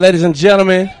Ladies and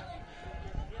gentlemen,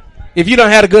 if you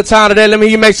don't have a good time today, let me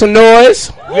hear you make some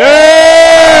noise.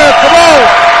 Yeah! Come on,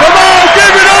 give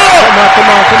it up!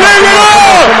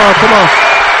 Come on.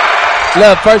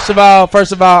 Look,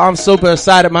 first of all, I'm super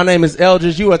excited. My name is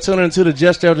Eldridge. You are tuning into the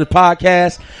Just Eldridge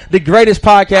podcast, the greatest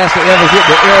podcast to ever hit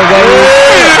the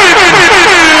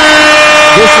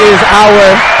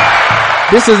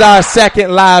airwaves. This is our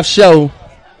second live show.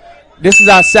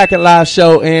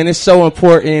 And it's so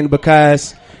important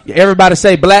because everybody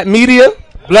say Black media.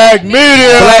 Black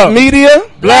media.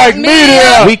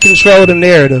 We control the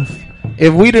narrative.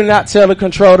 If we do not tell or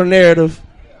control the narrative,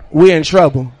 we're in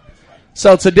trouble.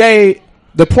 So today,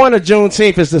 the point of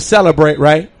Juneteenth is to celebrate,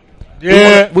 right?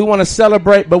 Yeah. We want to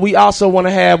celebrate, but we also want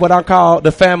to have what I call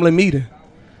the family meeting.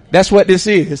 That's what this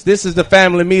is. This is the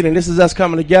family meeting. This is us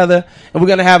coming together, and we're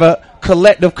going to have a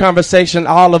collective conversation,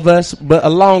 all of us, but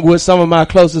along with some of my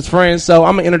closest friends. So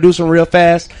I'm going to introduce them real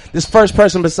fast. This first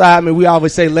person beside me, we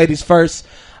always say ladies first.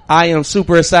 I am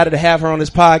super excited to have her on this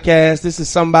podcast. This is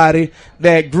somebody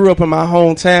that grew up in my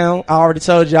hometown. I already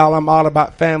told y'all I'm all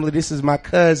about family. This is my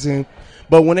cousin.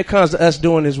 But when it comes to us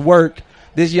doing this work,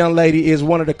 this young lady is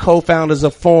one of the co-founders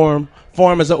of Forum.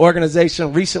 Forum is an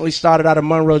organization recently started out of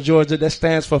Monroe, Georgia that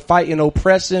stands for Fighting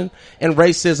Oppression and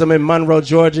Racism in Monroe,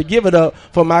 Georgia. Give it up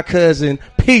for my cousin,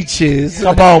 Peaches.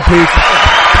 Come on, Peaches.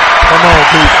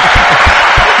 Thank you.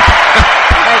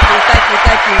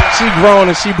 She grown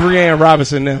and she Brianne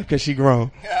Robinson now because she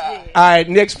grown. Yeah. All right,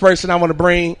 next person I want to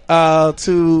bring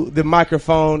to the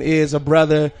microphone is a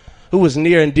brother who was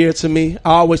near and dear to me.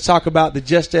 I always talk about the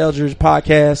Just Eldridge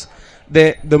podcast.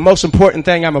 That the most important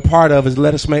thing I'm a part of is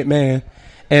Let Us Make Man.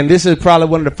 And this is probably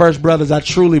one of the first brothers I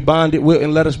truly bonded with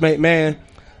in Let Us Make Man.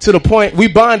 To the point, we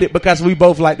bonded because we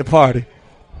both like to party.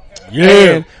 Yeah.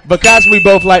 And because we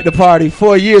both like to party,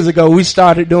 4 years ago, we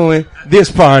started doing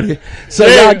this party. So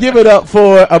y'all give it up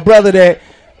for a brother that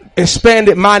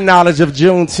expanded my knowledge of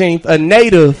Juneteenth, a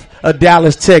native of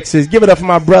Dallas, Texas. Give it up for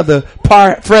my brother,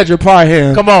 Frederick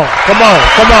Parham. Come on. Put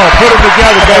them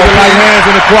together, baby, like hands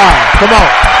in the choir. Come on.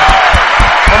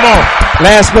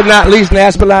 Last but not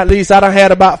least, I done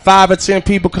had about 5 or 10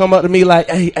 people come up to me like,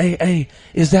 hey,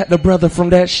 is that the brother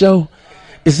from that show?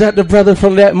 Is that the brother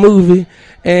from that movie?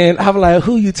 And I'm like,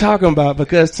 who you talking about?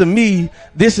 Because to me,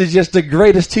 this is just the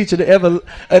greatest teacher to ever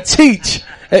teach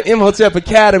at Imhotep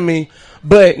Academy.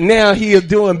 But now he is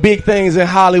doing big things in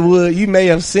Hollywood. You may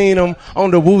have seen him on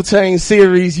the Wu-Tang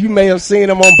series. You may have seen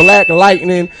him on Black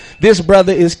Lightning. This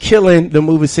brother is killing the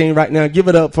movie scene right now. Give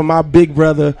it up for my big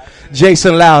brother,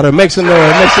 Jason Louder. Make some noise. Give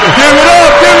it up,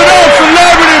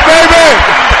 celebrity, baby.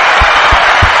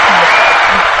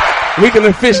 We can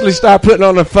officially start putting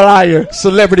on the flyer,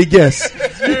 celebrity guests.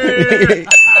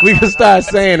 We can start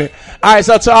saying it. All right,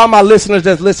 so to all my listeners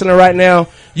that's listening right now,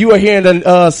 you are hearing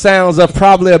the sounds of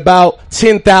probably about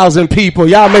 10,000 people.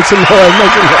 Y'all make some noise. Come on.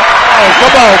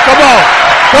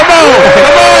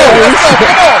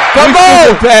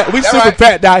 We super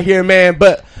packed out here, man.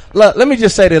 But look, let me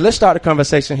just say this. Let's start the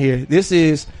conversation here. This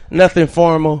is nothing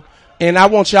formal. And I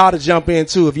want y'all to jump in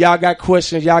too. If y'all got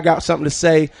questions, y'all got something to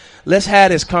say, let's have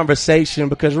this conversation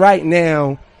because right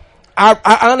now,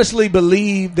 I honestly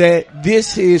believe that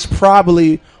this is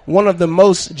probably one of the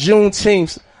most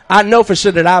Juneteenths I know for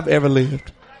sure that I've ever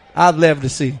lived. I've lived to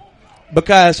see.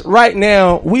 Because right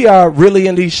now, we are really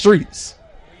in these streets.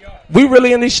 We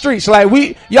really in these streets. Like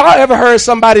y'all ever heard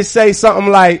somebody say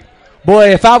something like,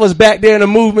 boy, if I was back there in the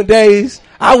movement days,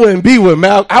 I wouldn't be with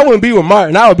Martin, I would be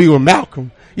with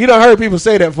Malcolm. You done heard people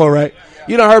say that before, right?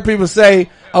 You done heard people say,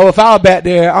 oh, if I was back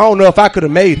there, I don't know if I could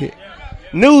have made it.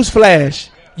 Newsflash,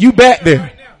 you back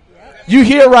there. You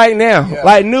here right now. Yeah.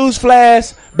 Like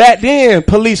newsflash, back then,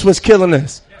 police was killing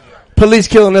us. Police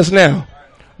killing us now.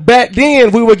 Back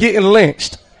then, we were getting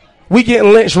lynched. We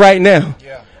getting lynched right now.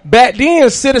 Yeah. Back then,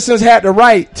 citizens had the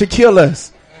right to kill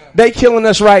us. They killing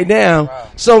us right now.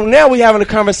 Wow. So now we having a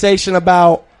conversation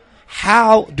about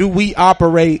how do we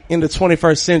operate in the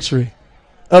 21st century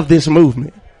of this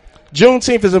movement.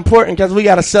 Juneteenth is important because we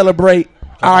got to celebrate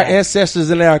our ancestors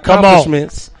and their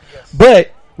accomplishments. Yes.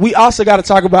 But we also got to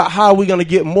talk about how we're going to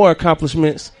get more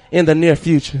accomplishments in the near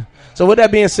future. So with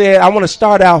that being said, I want to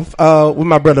start off with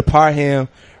my brother Parham.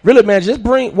 Really, man,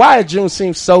 why is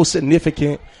Juneteenth so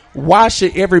significant? Why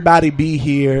should everybody be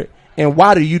here? And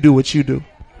why do you do what you do?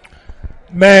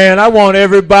 Man, I want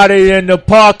everybody in the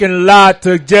parking lot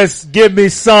to just give me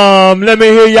some. Let me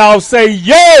hear y'all say,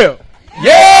 yeah!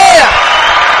 Yeah!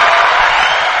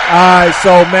 All right,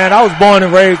 so, man, I was born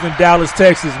and raised in Dallas,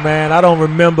 Texas, man. I don't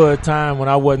remember a time when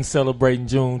I wasn't celebrating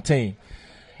Juneteenth.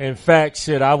 In fact,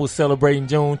 I was celebrating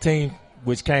Juneteenth,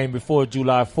 which came before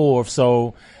July 4th.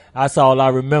 So that's all I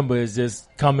remember is just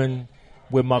coming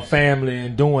with my family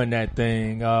and doing that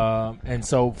thing. And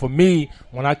so for me,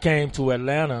 when I came to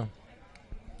Atlanta,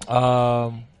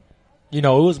 it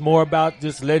was more about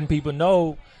just letting people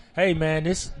know, hey man,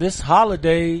 this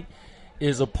holiday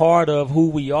is a part of who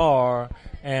we are,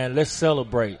 and let's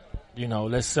celebrate.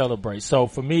 Let's celebrate. So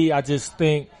for me, I just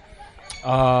think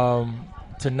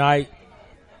tonight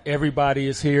everybody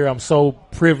is here. I'm so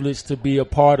privileged to be a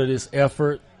part of this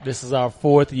effort. This is our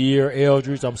 4th year,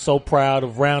 Eldridge. I'm so proud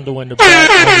of Roundel in the back.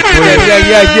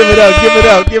 Yeah.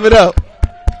 Give it up.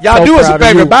 Y'all so do us a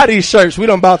favor. Buy these shirts. We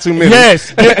don't buy too many.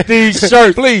 Yes, get these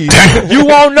shirts. Please. You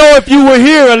won't know if you were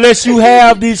here unless you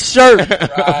have these shirts.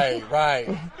 Right.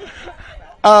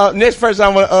 Next person I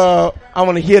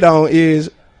want to hit on is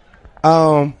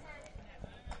Brianne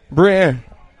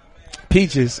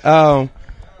Peaches.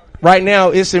 Right now,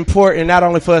 it's important not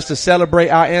only for us to celebrate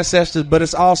our ancestors, but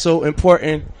it's also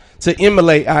important to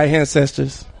emulate our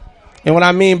ancestors. And what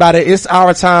I mean by that, it's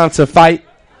our time to fight.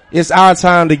 It's our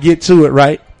time to get to it,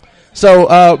 right? So,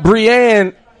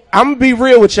 Brianne, I'm going to be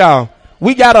real with y'all.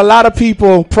 We got a lot of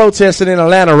people protesting in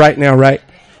Atlanta right now, right?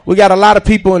 We got a lot of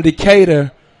people in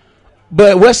Decatur.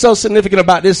 But what's so significant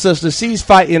about this sister? She's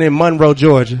fighting in Monroe,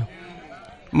 Georgia.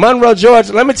 Monroe,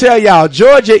 Georgia. Let me tell y'all,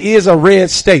 Georgia is a red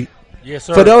state. Yes,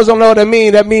 sir. For those who don't know what I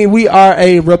mean, that means we are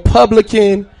a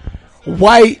Republican,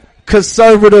 white,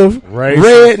 conservative,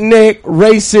 redneck,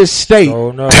 racist state.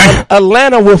 Oh, no.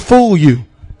 Atlanta will fool you.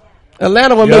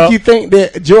 Atlanta will make you think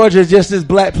that Georgia is just this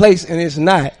black place, and it's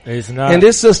not. It's not. And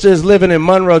this sister is living in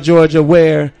Monroe, Georgia,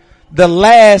 where the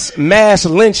last mass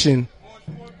lynching,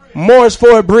 Morris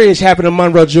Ford Bridge, happened in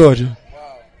Monroe, Georgia.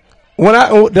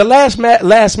 The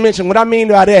last mention, what I mean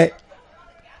by that,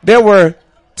 there were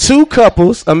 2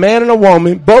 couples, a man and a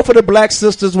woman. Both of the black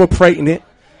sisters were pregnant.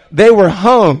 They were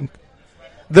hung.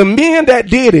 The men that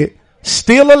did it,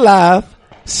 still alive,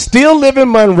 still live in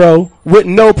Monroe with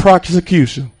no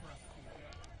prosecution.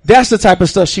 That's the type of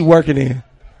stuff she working in.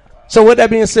 So with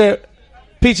that being said,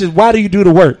 Peaches, why do you do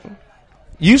the work?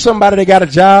 You somebody that got a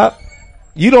job.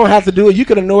 You don't have to do it. You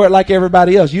can ignore it like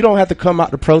everybody else. You don't have to come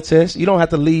out to protest. You don't have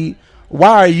to lead.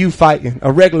 Why are you fighting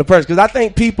a regular person? Because I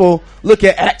think people look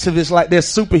at activists like they're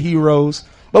superheroes,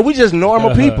 but we just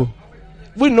normal people.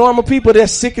 We normal people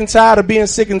that's sick and tired of being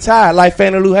sick and tired, like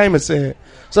Fannie Lou Hamer said.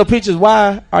 So, Peaches,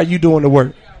 why are you doing the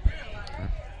work?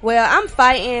 Well, I'm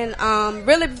fighting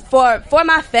really for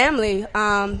my family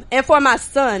and for my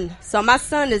son. So my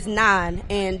son is 9,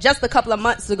 and just a couple of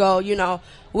months ago,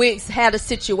 we had a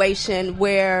situation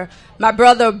where my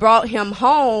brother brought him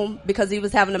home because he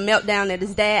was having a meltdown at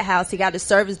his dad's house. He got his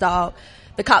service dog.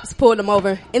 The cops pulled him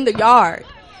over in the yard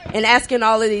and asking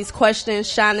all of these questions,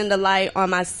 shining the light on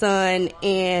my son,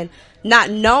 and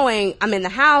not knowing I'm in the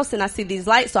house and I see these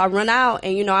lights. So I run out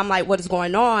and, I'm like, what is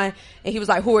going on? And he was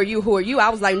like, who are you? Who are you? I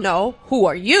was like, no, who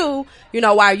are you?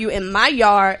 Why are you in my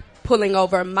yard pulling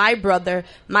over my brother?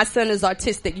 My son is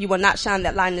autistic. You will not shine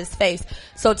that light in his face.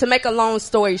 So to make a long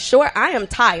story short, I am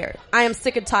tired. I am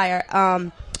sick and tired.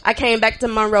 I came back to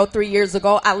Monroe 3 years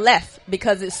ago. I left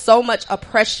because it's so much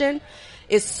oppression.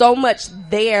 It's so much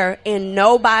there, and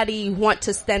nobody want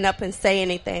to stand up and say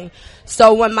anything.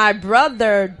 So when my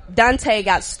brother Dante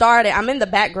got started, I'm in the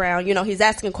background. He's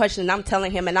asking questions, and I'm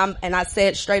telling him, and I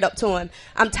said straight up to him,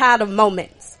 I'm tired of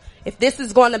moments. If this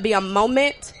is going to be a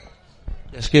moment,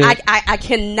 I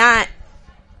cannot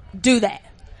do that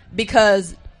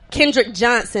because Kendrick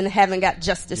Johnson haven't got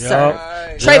justice served.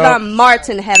 Trayvon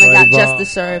Martin haven't got justice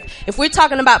served. If we're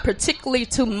talking about particularly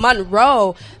to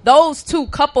Monroe, those 2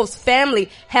 couples' family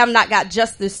have not got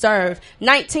justice served.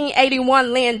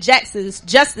 1981 Lynn Jackson's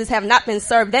justice have not been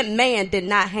served. That man did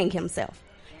not hang himself.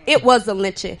 It was a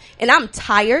lynching. And I'm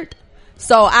tired.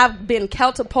 So I've been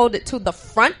catapulted to the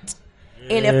front.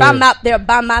 Yeah. And if I'm out there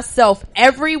by myself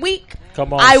every week,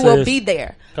 I will be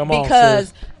there.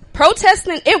 Because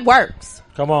protesting, it works.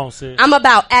 Come on, sis. I'm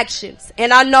about actions.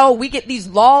 And I know we get these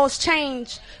laws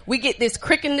changed. We get this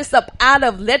crookedness up out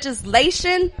of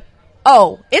legislation.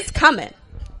 Oh, it's coming.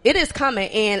 It is coming.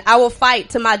 And I will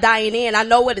fight to my dying end. I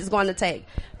know what it's going to take.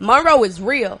 Monroe is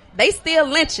real. They still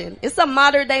lynching. It's a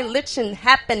modern day lynching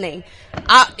happening.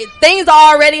 Things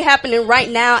are already happening right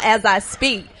now as I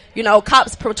speak.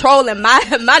 Cops patrolling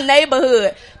my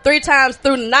neighborhood 3 times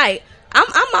through the night. I'm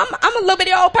a little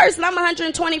bitty old person. I'm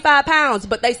 125 pounds,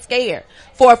 but they scared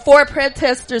for 4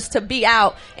 protesters to be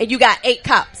out and you got 8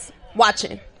 cops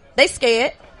watching. They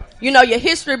scared. Your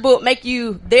history book make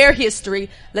you their history.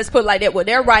 Let's put it like that. What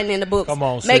they're writing in the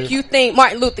books make you think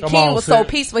Martin Luther King was so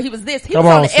peaceful. He was this. He was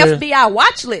on the FBI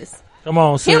watch list. Come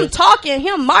on, sis. Him talking,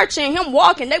 him marching, him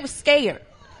walking. They were scared.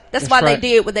 That's why they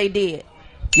did what they did.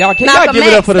 Y'all, can y'all give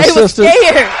it up for the sisters?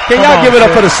 Can y'all give it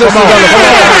up for the sisters on the floor?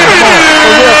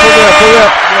 For real.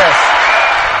 Yes.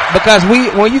 Because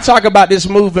when you talk about this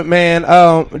movement, man,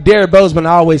 Derek Bozeman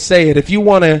always say it. If you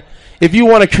want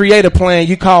to create a plan,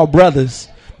 you call brothers.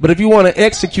 But if you want to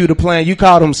execute a plan, you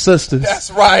call them sisters. That's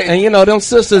right. And you know, them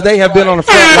sisters, they have been on the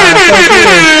front line.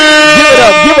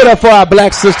 So give it up for our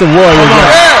black sister warriors.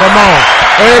 Come on.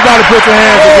 Everybody put your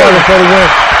hands together for the win.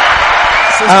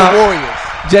 Sister warriors.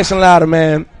 Jackson Louder,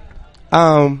 man.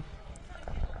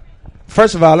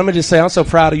 First of all, let me just say I'm so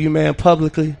proud of you, man,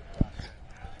 publicly.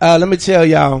 Let me tell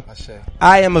y'all,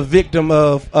 I am a victim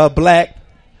of a black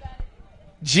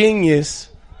genius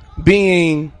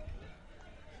being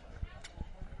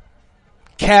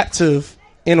captive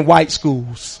in white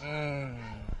schools.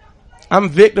 I'm a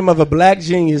victim of a black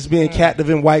genius being captive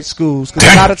in white schools.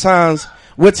 Because a lot of times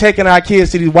we're taking our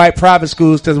kids to these white private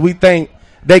schools because we think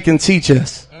they can teach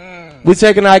us. We're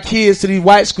taking our kids to these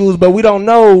white schools, but we don't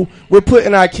know we're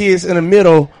putting our kids in the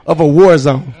middle of a war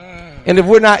zone. And if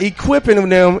we're not equipping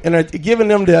them and giving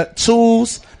them the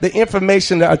tools, the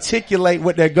information to articulate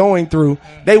what they're going through,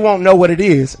 they won't know what it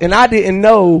is. And I didn't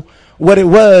know what it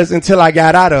was until I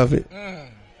got out of it.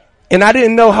 And I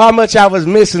didn't know how much I was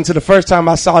missing to the first time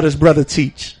I saw this brother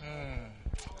teach.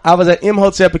 I was at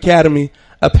Imhotep Academy,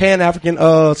 a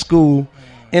Pan-African school,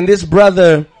 and this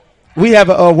brother, we have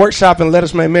a workshop in Let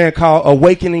Us Make Man called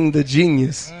Awakening the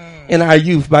Genius in Our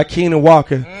Youth by Keenan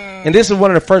Walker. And this is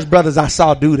one of the first brothers I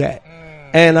saw do that.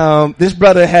 And this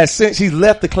brother has since he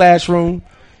left the classroom,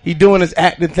 he doing his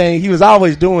acting thing. He was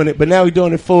always doing it, but now he's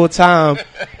doing it full time.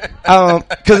 And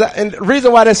the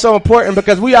reason why that's so important,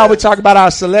 because we always talk about our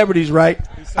celebrities, right?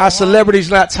 Our celebrities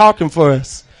not talking for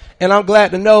us. And I'm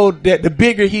glad to know that the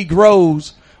bigger he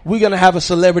grows, we're going to have a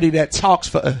celebrity that talks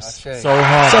for us. So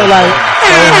hard. So like,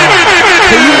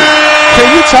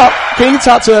 can you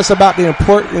talk to us about the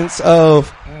importance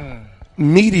of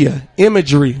media,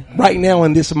 imagery right now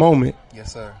in this moment?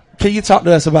 Yes, sir. Can you talk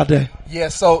to us about that? Yeah,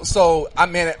 so I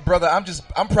mean, brother,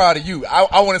 I'm proud of you.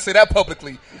 I want to say that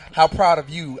publicly, how proud of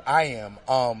you I am.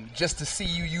 Just to see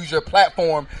you use your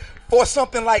platform for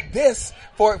something like this,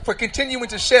 for continuing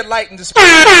to shed light and display.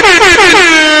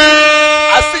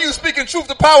 I see you speaking truth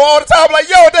to power all the time. I'm like,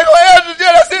 yo, they go,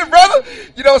 yeah, that's it, brother.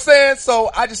 You know what I'm saying? So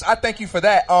I thank you for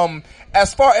that.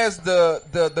 As far as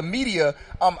the media,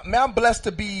 man, I'm blessed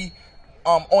to be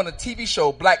on a TV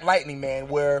show, Black Lightning, man,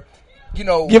 where, you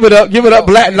know, give it up,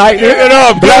 Black Lightning. Give it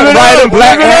up, Black Lightning,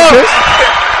 Black Actress.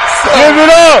 Give it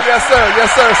up.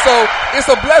 Yes, sir. So it's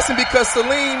a blessing because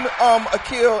Salim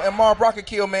Akil and Mar Brock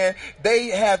Akil, man, they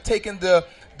have taken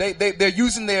they're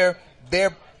using their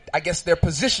I guess their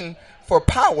position for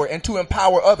power and to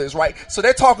empower others, right? So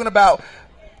they're talking about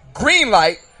Green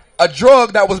Light, a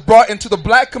drug that was brought into the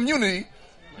black community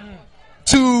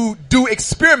to do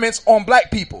experiments on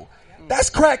black people. That's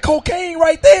crack cocaine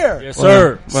right there. Yes,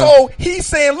 sir. So he's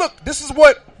saying, look, this is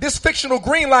what this fictional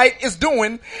Green Light is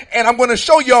doing, and I'm going to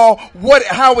show y'all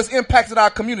how it's impacted our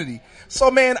community. So,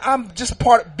 man, I'm just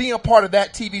being a part of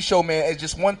that TV show, man, is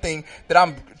just one thing that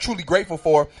I'm truly grateful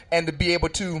for, and to be able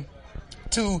to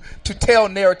tell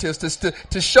narratives,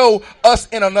 to show us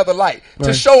in another light,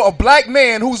 to show a black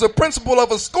man who's a principal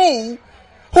of a school,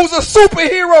 who's a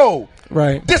superhero.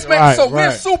 Right. This man, we're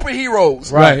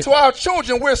superheroes. Right. To our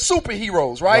children, we're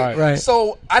superheroes, right? Right.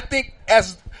 So I think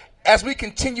as we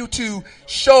continue to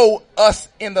show us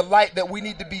in the light that we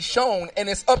need to be shown, and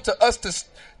it's up to us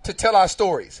to tell our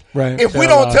stories. Right. If we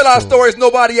don't tell our stories,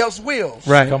 nobody else will.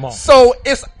 Right. Come on. So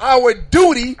it's our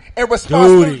duty and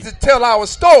responsibility to tell our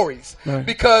stories,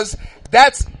 because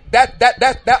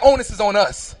that onus is on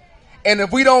us. And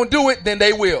if we don't do it, then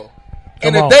they will.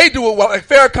 And if they do it, well, like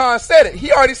Farrakhan said it.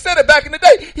 He already said it back in the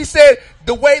day. He said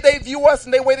the way they view us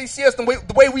and the way they see us, the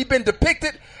way we've been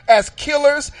depicted as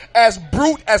killers, as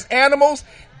brute, as animals,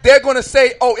 they're going to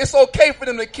say, oh, it's okay for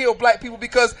them to kill black people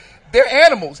because they're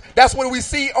animals. That's what we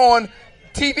see on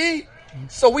TV.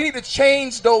 So we need to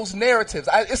change those narratives.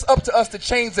 It's up to us to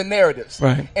change the narratives.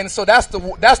 Right. And so that's the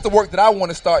work that I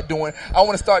want to start doing. I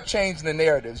want to start changing the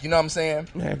narratives. You know what I'm saying?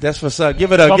 Man, that's what's up.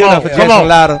 Give it up. Come Give it on. up for Come Jason on.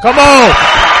 Louder. Come on.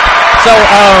 So,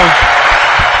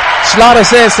 Slaughter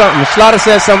said something. Slaughter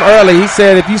said something early. He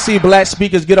said, if you see black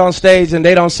speakers get on stage and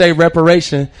they don't say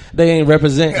reparation, they ain't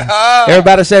representing.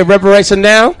 Everybody say reparation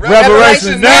now.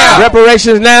 Reparations now.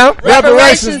 Reparations now.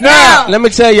 Reparations now. Let me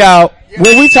tell y'all,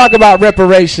 when we talk about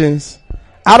reparations,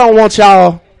 I don't want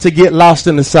y'all to get lost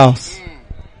in the sauce.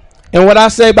 And what I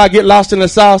say about get lost in the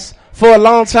sauce, for a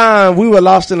long time, we were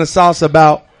lost in the sauce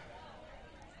about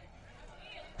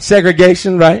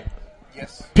segregation, right?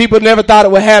 People never thought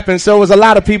it would happen, so it was a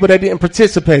lot of people that didn't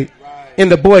participate in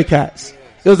the boycotts.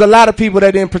 It was a lot of people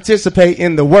that didn't participate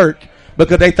in the work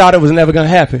because they thought it was never going to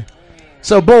happen.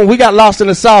 So boom, we got lost in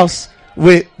the sauce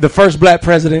with the first black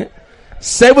president.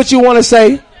 Say what you want to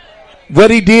say, what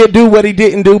he did do, what he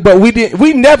didn't do, but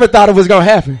we never thought it was going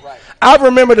to happen. Right. I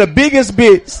remember the biggest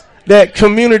bits that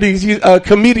comedians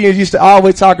used to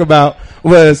always talk about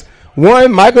was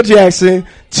 1, Michael Jackson,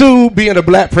 2, being a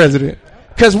black president.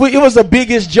 Because it was the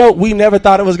biggest joke. We never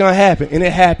thought it was going to happen, and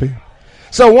it happened.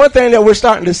 So one thing that we're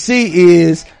starting to see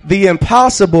is the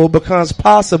impossible becomes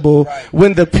possible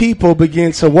when the people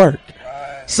begin to work.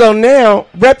 So now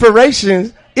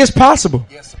reparations is possible.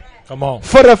 Yes, come on.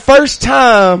 For the first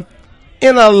time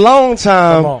in a long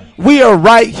time, we are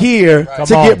right here to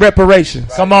get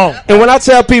reparations. Come on. And when I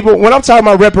tell people, when I'm talking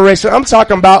about reparations, I'm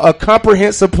talking about a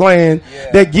comprehensive plan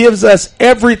that gives us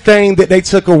everything that they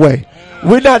took away.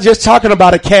 We're not just talking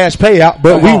about a cash payout,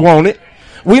 but we want it.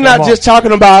 We're not just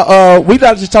talking about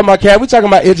cash. We're talking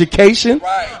about education.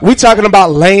 We're talking about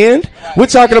land. We're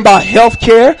talking about health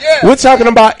care. We're talking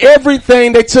about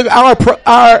everything they took our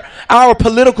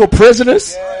political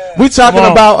prisoners. We're talking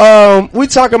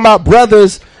about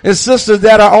brothers and sisters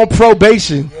that are on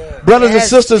probation. Brothers and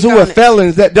sisters who are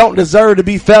felons that don't deserve to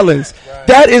be felons.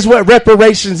 That is what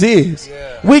reparations is.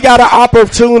 We got an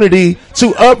opportunity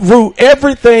to uproot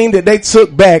everything that they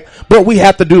took back, but we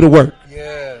have to do the work.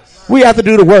 We have to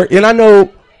do the work. And I know,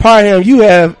 Parham, you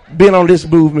have been on this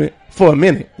movement for a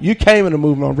minute. You came in the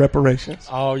movement on reparations.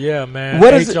 Oh, yeah, man.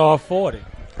 What is HR 40.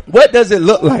 What does it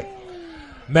look like?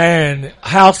 Man,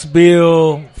 House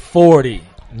Bill 40.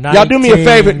 Y'all do me a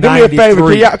favor. Do me a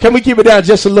favor. Can we keep it down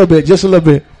just a little bit? Just a little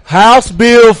bit. House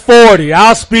Bill 40.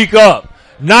 I'll speak up.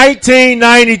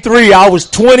 1993. I was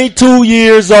 22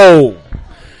 years old.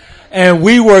 And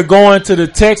we were going to the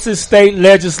Texas state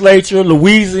legislature,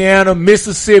 Louisiana,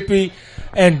 Mississippi,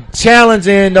 and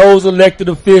challenging those elected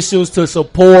officials to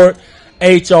support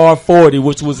HR 40,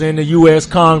 which was in the U.S.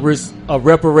 Congress, a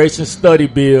reparations study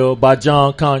bill by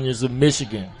John Conyers of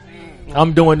Michigan.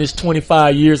 I'm doing this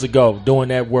 25 years ago, doing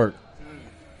that work.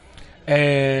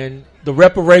 And the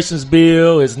reparations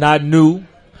bill is not new.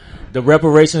 The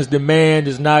reparations demand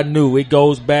is not new. It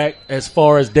goes back as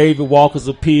far as David Walker's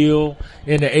appeal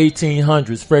in the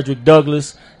 1800s. Frederick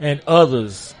Douglass and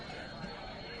others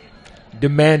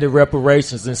demanded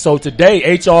reparations. And so today,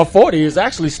 H.R. 40 is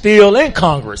actually still in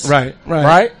Congress. Right.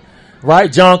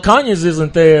 John Conyers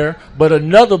isn't there, but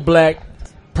another black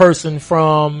person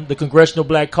from the Congressional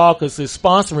Black Caucus is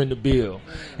sponsoring the bill.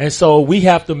 And so we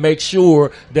have to make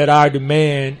sure that our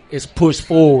demand is pushed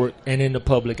forward and in the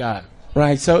public eye.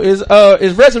 Right. So is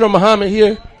Reginald Muhammad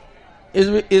here?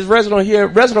 Is Reginald here?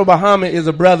 Reginald Muhammad is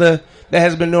a brother that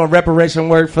has been doing reparation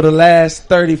work for the last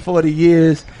 30, 40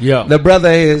 years. Yeah. The brother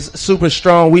is super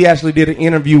strong. We actually did an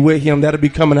interview with him that'll be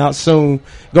coming out soon,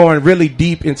 going really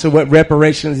deep into what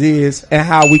reparations is and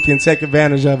how we can take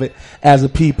advantage of it as a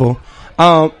people.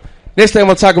 Next thing I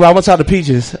want to talk to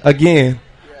Peaches again.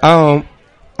 I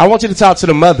want you to talk to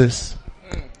the mothers.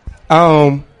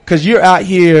 'Cause you're out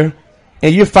here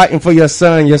and you're fighting for your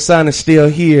son. Your son is still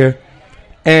here.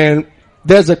 And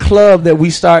there's a club that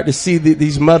we start to see that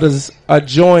these mothers are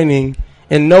joining,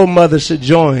 and no mother should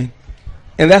join.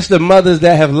 And that's the mothers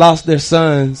that have lost their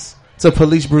sons to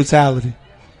police brutality.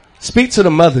 Speak to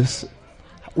the mothers.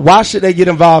 Why should they get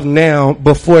involved now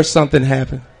before something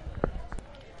happens?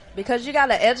 Because you got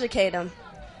to educate them.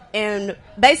 And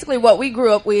basically what we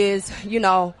grew up with is,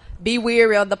 be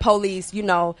weary of the police,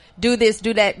 do this,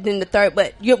 do that, then the third.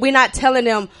 But we're not telling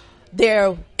them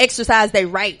their exercise their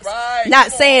rights. Right.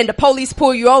 Not saying the police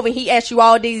pull you over and he asks you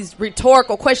all these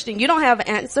rhetorical questions. You don't have an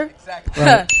answer. Exactly.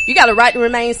 Right. You got a right to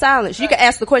remain silent. You can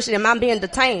ask the question, am I being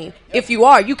detained? Yep. If you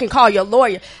are, you can call your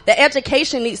lawyer. The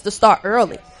education needs to start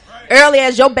early. Early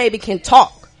as your baby can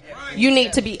talk. You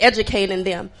need to be educating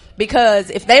them. Because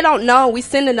if they don't know, we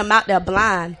sending them out there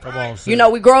blind. Come on,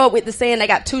 we grow up with the saying they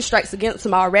got 2 strikes against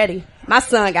them already. My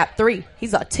son got 3.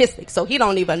 He's autistic, so he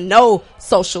don't even know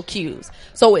social cues.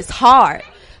 So it's hard.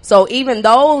 So even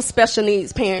those special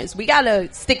needs parents, we got to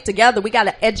stick together. We got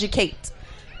to educate.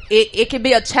 It can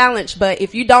be a challenge, but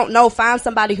if you don't know, find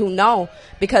somebody who know.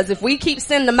 Because if we keep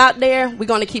sending them out there, we're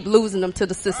going to keep losing them to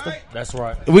the system. That's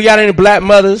right. We got any black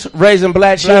mothers raising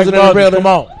black children in the building? Come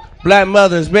on. Black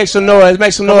mothers, make some noise.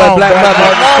 Make some noise, black mothers.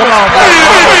 Come on,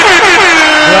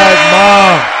 black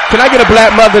mom. Can I get a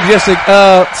black mother just to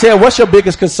tell what's your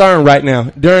biggest concern right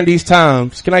now during these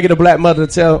times? Can I get a black mother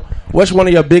to tell what's one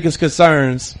of your biggest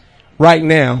concerns right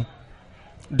now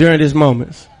during these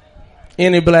moments?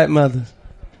 Any black mothers?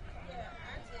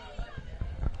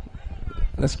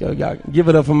 Let's go, y'all. Give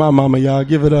it up for my mama, y'all.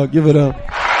 Give it up. Give it up.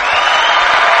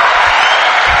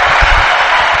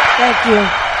 Thank you.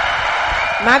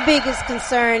 My biggest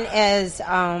concern as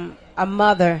a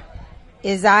mother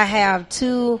is I have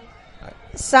 2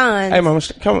 sons. Hey, Mama,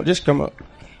 come up.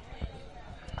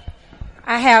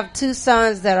 I have 2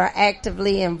 sons that are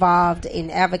actively involved in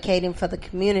advocating for the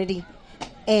community,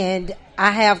 and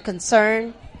I have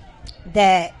concern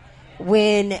that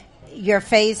when your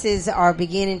faces are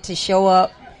beginning to show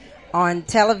up on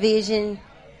television,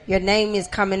 your name is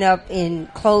coming up in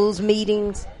closed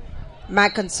meetings. My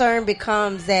concern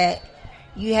becomes that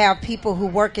you have people who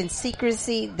work in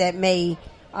secrecy that may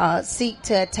seek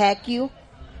to attack you.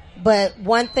 But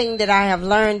one thing that I have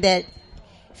learned, that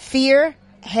fear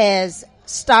has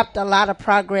stopped a lot of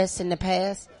progress in the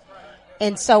past.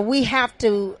 And so we have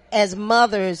to, as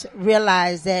mothers,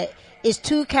 realize that it's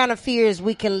 2 kind of fears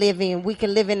we can live in. We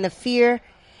can live in the fear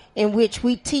in which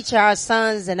we teach our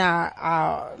sons and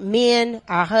our men,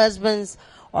 our husbands,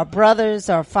 or brothers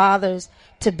or fathers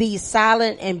to be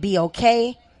silent and be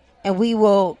okay, and we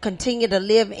will continue to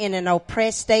live in an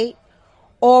oppressed state.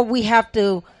 Or we have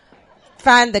to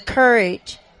find the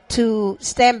courage to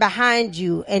stand behind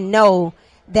you and know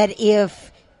that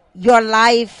if your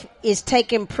life is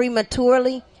taken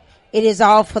prematurely, it is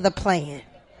all for the plan,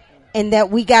 and that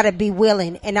we got to be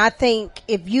willing. And I think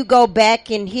if you go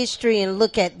back in history and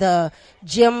look at the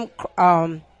Jim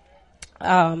Crow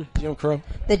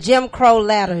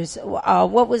letters,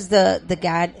 what was the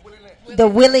guy? The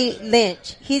Willie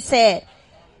Lynch. He said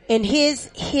in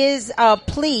his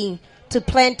plea to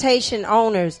plantation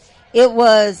owners, it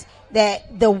was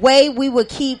that the way we would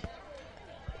keep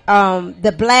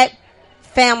the black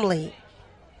family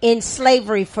in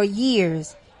slavery for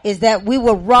years is that we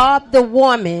will rob the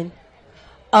woman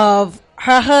of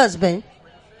her husband,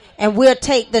 and we'll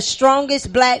take the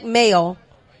strongest black male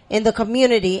in the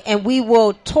community and we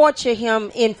will torture him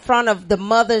in front of the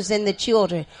mothers and the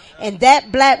children. And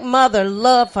that black mother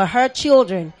love for her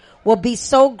children will be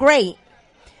so great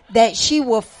that she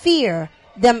will fear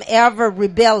them ever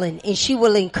rebelling, and she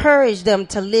will encourage them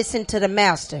to listen to the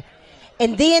master.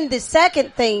 And then the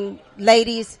second thing,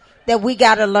 ladies, that we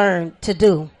got to learn to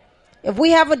do, if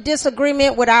we have a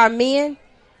disagreement with our men,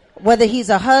 whether he's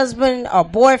a husband or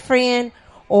boyfriend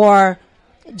or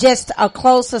just a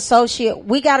close associate,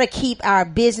 we got to keep our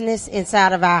business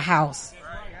inside of our house.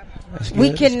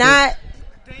 We cannot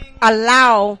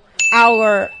allow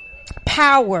our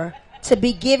power to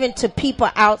be given to people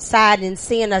outside and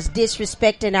seeing us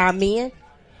disrespecting our men.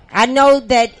 I know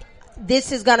that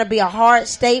this is going to be a hard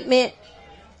statement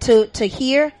to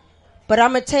hear, but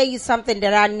I'm going to tell you something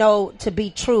that I know to be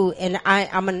true, and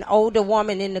I'm an older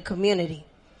woman in the community.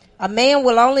 A man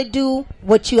will only do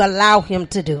what you allow him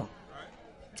to do.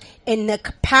 And the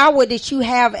power that you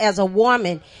have as a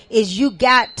woman is you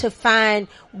got to find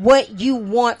what you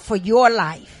want for your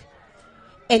life.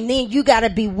 And then you got to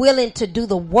be willing to do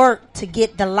the work to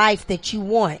get the life that you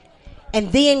want.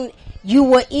 And then you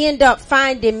will end up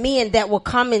finding men that will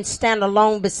come and stand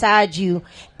along beside you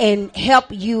and help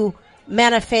you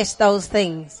manifest those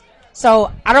things.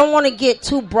 So I don't want to get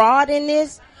too broad in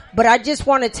this, but I just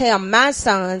want to tell my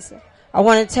sons, I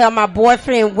want to tell my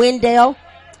boyfriend Wendell,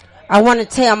 I want to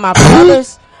tell my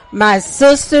brothers, my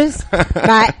sisters,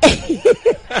 my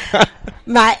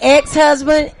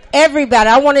ex-husband, everybody.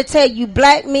 I want to tell you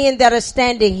black men that are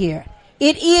standing here,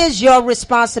 it is your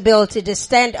responsibility to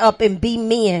stand up and be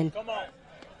men.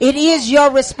 It is your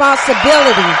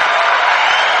responsibility.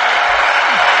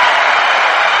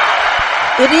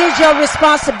 It is your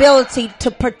responsibility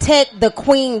to protect the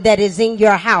queen that is in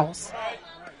your house.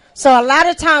 So a lot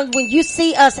of times when you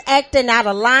see us acting out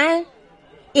of line,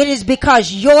 it is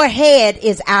because your head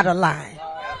is out of line.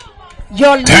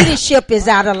 Your leadership is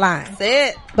out of line. That's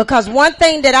it. Because one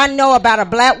thing that I know about a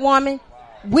black woman,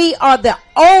 we are the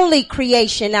only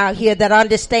creation out here that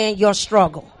understand your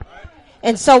struggle.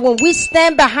 And so when we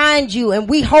stand behind you and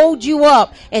we hold you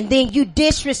up and then you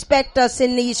disrespect us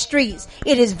in these streets,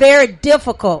 it is very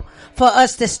difficult for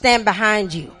us to stand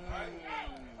behind you.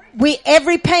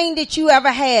 Every pain that you ever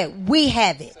had, we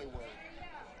have it.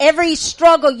 Every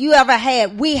struggle you ever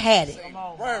had, we had it.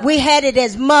 We had it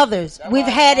as mothers. We've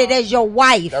had it as your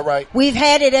wife. We've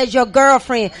had it as your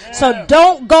girlfriend. So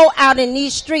don't go out in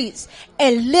these streets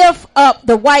and lift up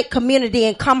the white community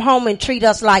and come home and treat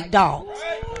us like dogs.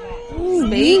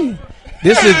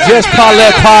 This is Just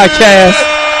Paulette Podcast.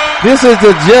 This is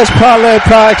the Just Paulette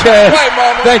Podcast.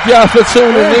 Thank y'all for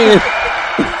tuning in.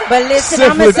 But listen,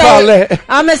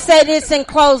 I'm going to say this in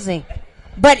closing.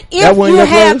 But if you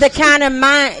have the kind of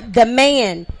mind, the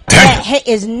man that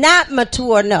is not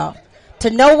mature enough to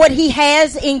know what he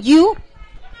has in you,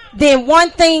 then one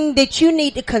thing that you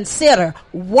need to consider,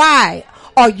 why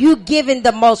are you giving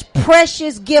the most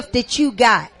precious gift that you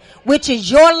got, which is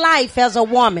your life as a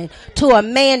woman, to a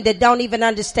man that don't even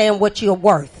understand what you're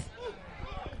worth.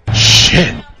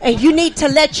 Shit. And you need to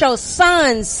let your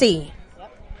sons see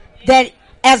that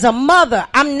as a mother,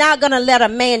 I'm not going to let a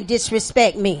man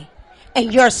disrespect me.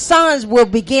 And your sons will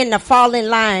begin to fall in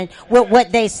line with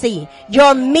what they see.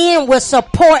 Your men will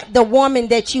support the woman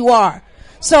that you are.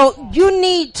 So you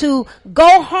need to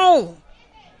go home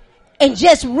and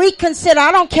just reconsider.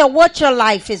 I don't care what your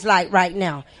life is like right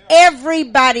now.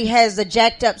 Everybody has a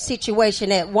jacked up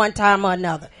situation at one time or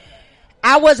another.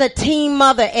 I was a teen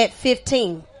mother at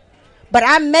 15. But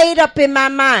I made up in my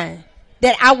mind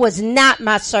that I was not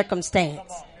my circumstance.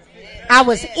 I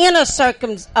was in a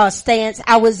circumstance.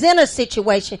 I was in a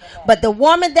situation. But the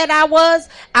woman that I was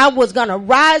going to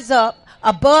rise up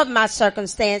above my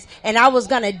circumstance, and I was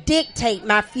going to dictate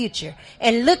my future.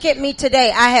 And look at me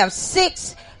today. I have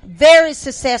 6 very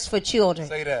successful children.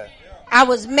 Say that. I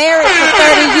was married for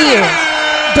 30 years,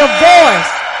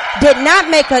 divorced, did not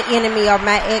make an enemy of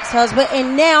my ex-husband,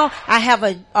 and now I have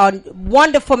a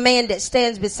wonderful man that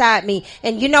stands beside me.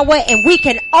 And you know what? And we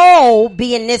can all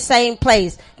be in this same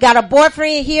place. Got a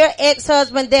boyfriend here,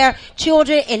 ex-husband there,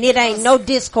 children, and it ain't no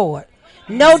discord.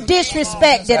 No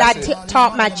disrespect that I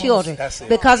taught my children.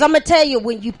 Because I'm going to tell you,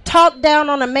 when you talk down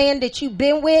on a man that you've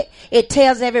been with, it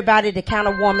tells everybody the kind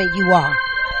of woman you are.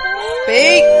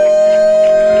 Speak.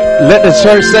 Let the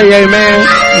church say amen.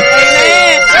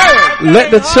 Amen.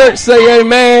 Let the church say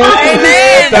amen.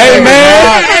 Amen.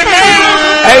 Amen.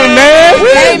 Amen.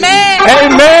 Amen.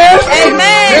 Amen.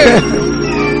 Amen.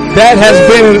 That has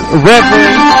been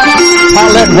Reverend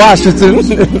Paulette Washington.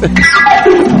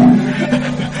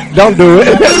 Don't do it.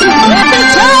 Let the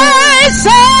church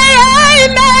say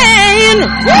amen.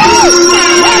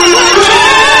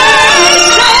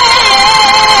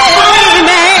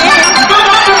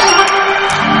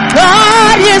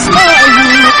 God is for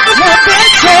you. Let the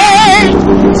church say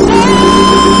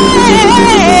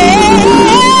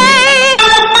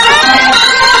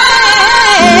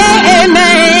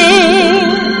amen.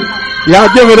 Y'all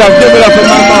give it up for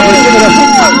my mama.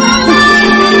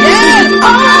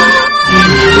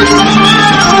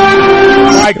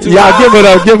 Give it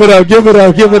up.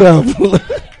 Y'all give it up.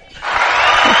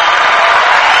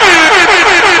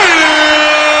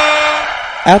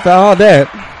 After all that,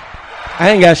 I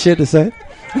ain't got shit to say.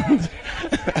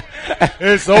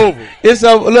 It's over. It's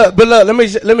over. Look, let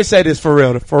me say this for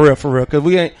real, because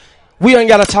we ain't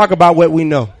got to talk about what we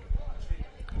know.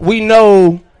 We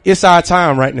know it's our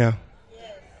time right now.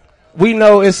 We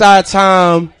know it's our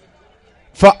time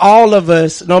for all of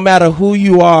us, no matter who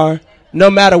you are, no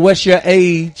matter what's your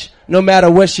age, no matter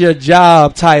what's your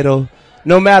job title,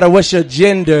 no matter what's your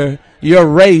gender, your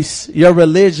race, your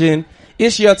religion.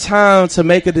 It's your time to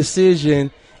make a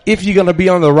decision if you're going to be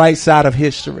on the right side of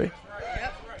history.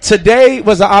 Today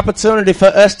was an opportunity for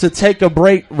us to take a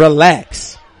break,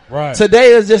 relax. Right.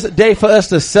 Today is just a day for us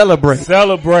to celebrate.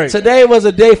 Today was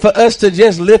a day for us to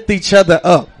just lift each other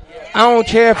up. I don't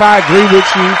care if I agree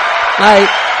with you. Like,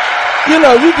 you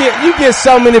know, you get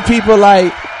so many people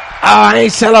like, oh, I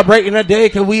ain't celebrating a day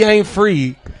because we ain't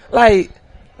free. Like,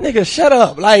 nigga, shut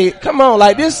up. Like, come on.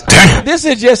 Like, this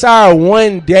is just our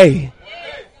one day.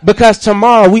 Because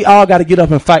tomorrow we all got to get up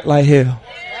and fight like hell.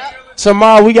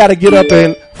 Tomorrow we got to get up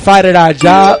and fight at our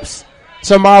jobs.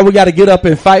 Tomorrow we got to get up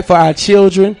and fight for our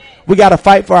children. We got to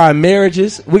fight for our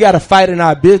marriages. We got to fight in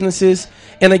our businesses.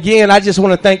 And again, I just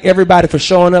want to thank everybody for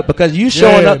showing up, because you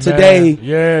showing up today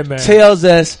tells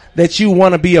us that you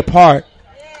want to be a part.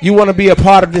 You want to be a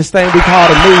part of this thing we call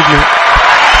the movement.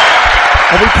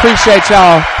 And we appreciate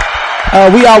y'all.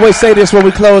 We always say this when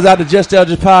we close out the Just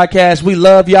Elders podcast. We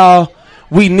love y'all.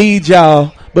 We need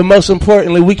y'all. But most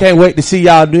importantly, we can't wait to see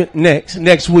y'all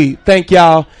next week. Thank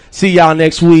y'all. See y'all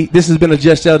next week. This has been a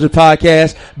Just Elders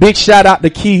podcast. Big shout out to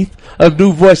Keith of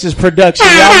New Voices Production.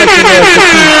 Y'all make some noise for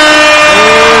Keith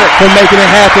for making it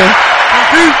happen.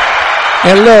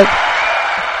 And look,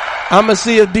 I'm going to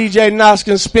see if DJ Knox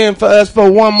can spin for us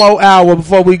for one more hour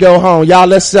before we go home. Y'all,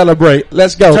 let's celebrate.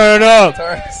 Let's go. Turn up.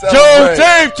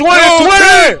 Juneteenth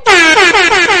 2020.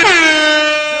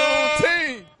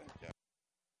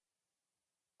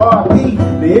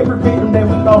 To every victim that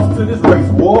we lost to this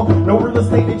race war. No real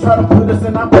estate, they try to put us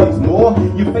in our place more.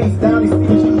 You face down, they still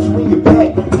shoot you in your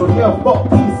back. So yeah, fuck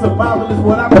peace, survival is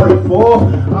what I pray for.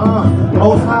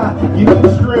 Most high, give me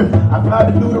the strength. I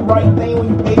tried to do the right thing when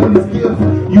you gave me this gift.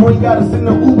 You ain't gotta send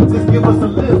the Uber, just give us a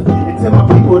lift. And tell my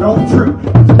people don't trip.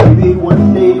 Maybe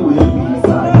one day we'll be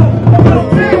silent.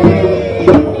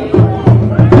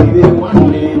 Maybe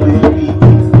one day we'll be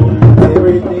peaceful.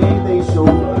 Every day they show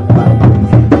us like this.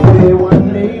 Maybe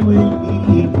one day we'll be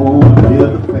equal.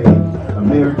 Build the faith,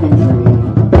 American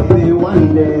dream. Maybe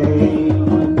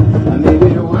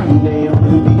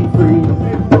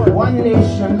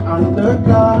nation under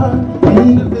God,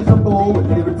 indivisible, with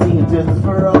liberty and justice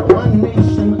for all. One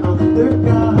nation under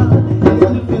God,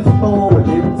 indivisible, with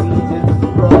liberty and justice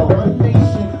for all. One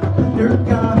nation under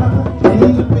God,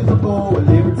 indivisible, with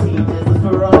liberty and justice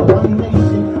for all. One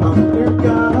nation under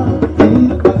God,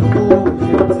 indivisible, with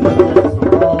liberty and justice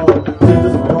for all.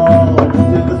 Justice for all,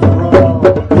 justice for all,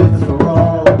 justice for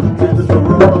all, justice for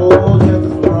all,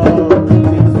 justice for all,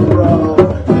 justice for all,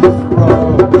 justice for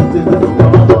all,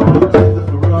 justice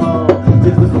for all.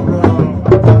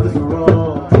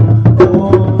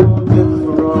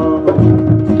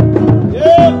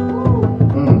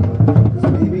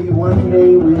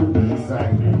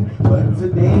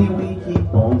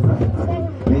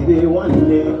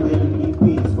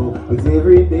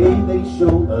 Every day they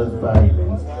show us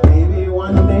violence. Maybe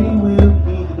one day we'll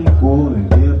be equal and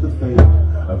live the fake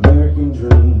American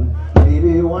dream.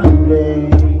 Maybe one day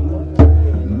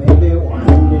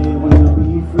we'll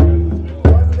be free.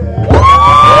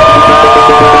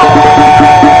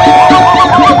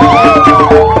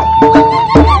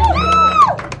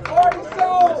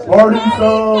 Party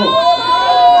song.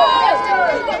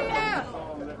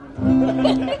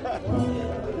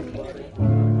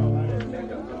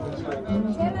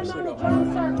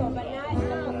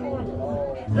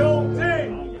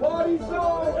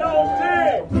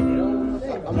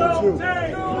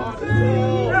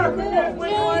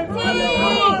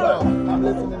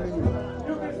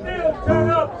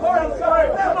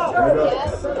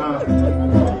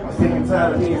 I'm sick and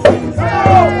tired of being sick and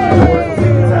tired. I'm sick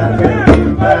and tired of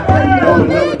getting by. Don't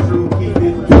know the truth, keep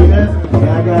this between us.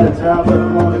 Yeah, I got a job, but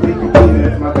I'm only making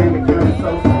peanuts. My bank account is so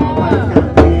small, I can't count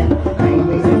again. I ain't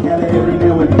leaving Cali every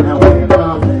now and then, I when it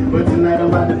comes. But tonight I'm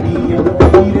about to be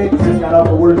undefeated. Just got off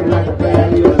of work and I can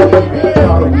bad you.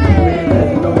 Call them man,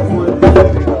 that's no foot.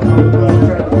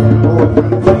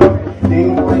 They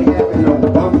ain't quite happen, no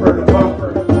bumper to bumper.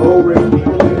 Old rich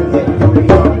people living like you know they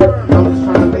younger. I'm just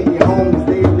trying to make it home and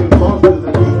stay in bunkers.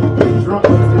 And you get drunk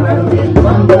and let them in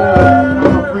thunder.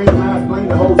 I'm a friend and I explain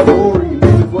the whole story.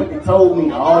 This is what they told me.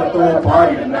 All to throw a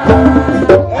party tonight.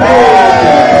 Hey,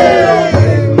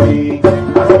 me. I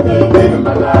should keep living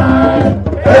my life.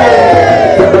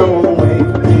 Hey, don't wait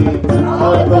for me.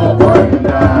 All to throw a party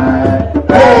tonight.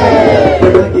 Hey,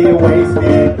 we'll get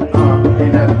wasted.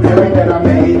 And that's everything that I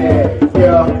made it.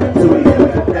 Yeah, to the end of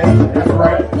the day. That's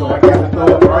right. So I got to throw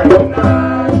a party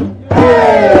tonight.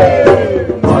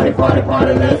 Hey, party, party,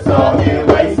 party. Let's all get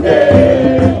wasted.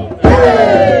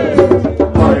 Hey,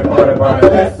 party, party, party.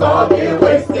 Let's all get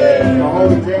wasted. My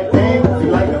homie Jack Daniels, he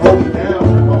like to hold me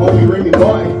down. My homie Remy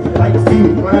Martin, like to see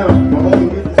me clown. My homie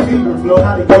Mr. Seagers know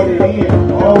how to get it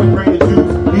in. Always bring the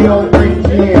juice, he always bring the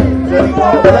gin. Johnny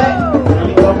Paul Black,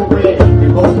 Johnny Paul Red. They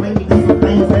both make me do some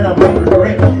things that I might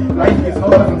regret. Life is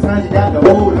hard, sometimes you got to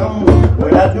hold on.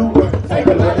 What I do, take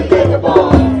another game of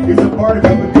ball. It's a party,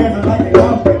 people dancing like they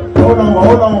often. Hold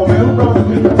on, man, who brought this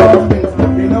Mr.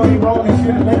 Tossins? They know they wrong, they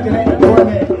should have left it at the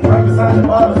doormat. Right beside the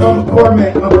bottles on the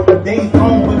Cormac. The day's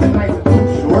long, but the nights are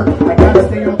too short. I gotta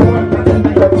stay on point, like the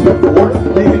night of 2 4.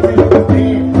 Living till it's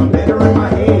dead, I'm better in my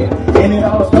head. And it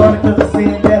all started cause I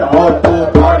said that I ought to throw a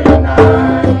party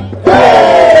tonight.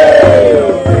 Hey,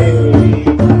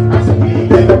 I should be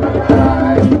living my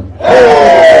life.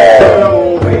 Hey,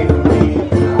 don't wait for me.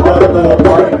 I ought to throw a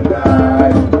party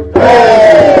tonight.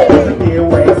 Hey, to get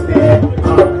wasted.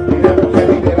 And that's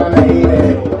everything that I made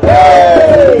it.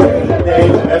 Hey,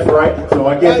 that's right. So I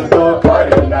guess it's all a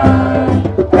party tonight.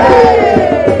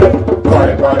 Hey,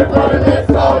 party, party, party.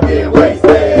 Let's all get wasted.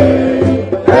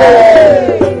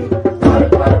 Hey, party,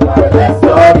 party, party. Let's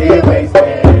all get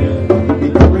wasted.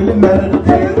 It don't really matter the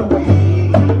day of the week.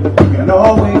 You can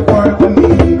always party with me.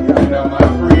 You know my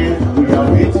friends, we all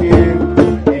bitching.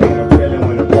 And I'm feeling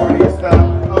when the party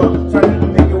stops. Trying to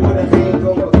make it with a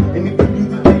hangover. And if you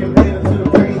use it, then you're better till the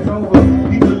pain's over.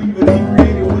 People leave it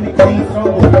created when it came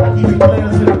sober. I keep it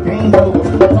playing till the game's over.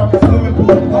 I'm talking swimming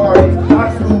pool parties,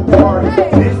 high school parties,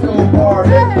 disco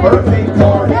parties, birthday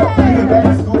parties, even back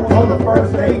to school on the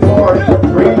first day party,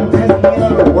 random testing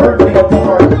on the birthday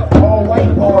party, all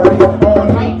white parties, all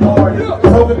night parties,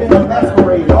 sober in the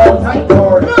masquerade, all night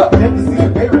parties, just to see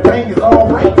if everything is all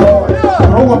right party,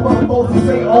 throw up on folks who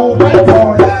say all night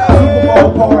party, Super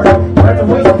Bowl party,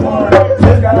 graduation party,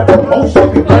 just got a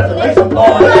promotion, congratulations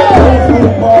party, old school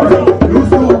party, new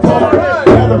school party,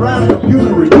 gather around the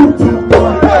computer, YouTube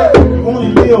party, you only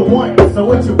live once, so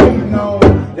what you waiting on?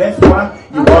 That's why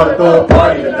you ought to throw a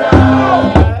party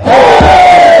tonight.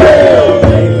 Hey,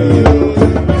 you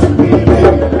should be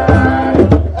living tonight.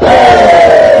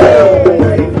 Hey,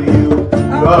 wait for you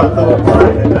ought to throw a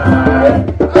party tonight.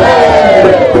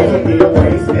 Hey, you get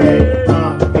wasted,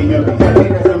 and you'll be happy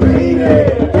that you made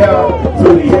it.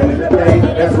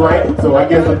 right, so I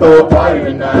guess I'll throw a party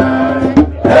tonight.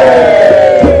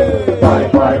 Hey! Party,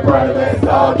 party, party, let's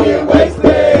all get wasted.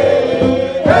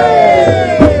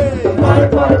 Hey!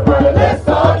 Party, party, party, let's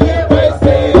all get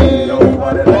wasted.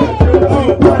 Nobody let you do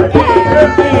party. Ain't nobody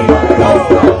let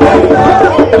you do party. Don't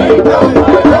stop. Ain't nobody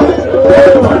let you do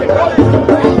party.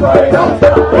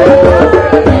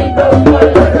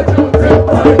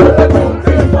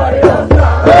 Party don't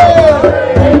stop.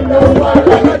 Ain't nobody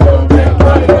let you do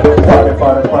party. Party,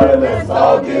 party, party, let's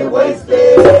all get wasted.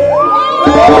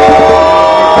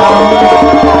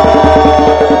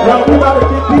 Yo, we gotta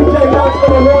get DJ Knox for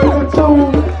the ones and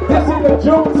twos. This is the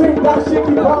Juneteenth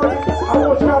Dashiki party. I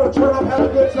want y'all to turn up, have a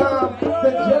good time. The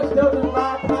Just Doesn't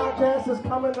Lie podcast is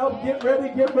coming up. Get ready,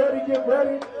 get ready, get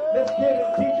ready. Let's get it.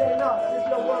 DJ Knox, it's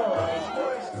your world.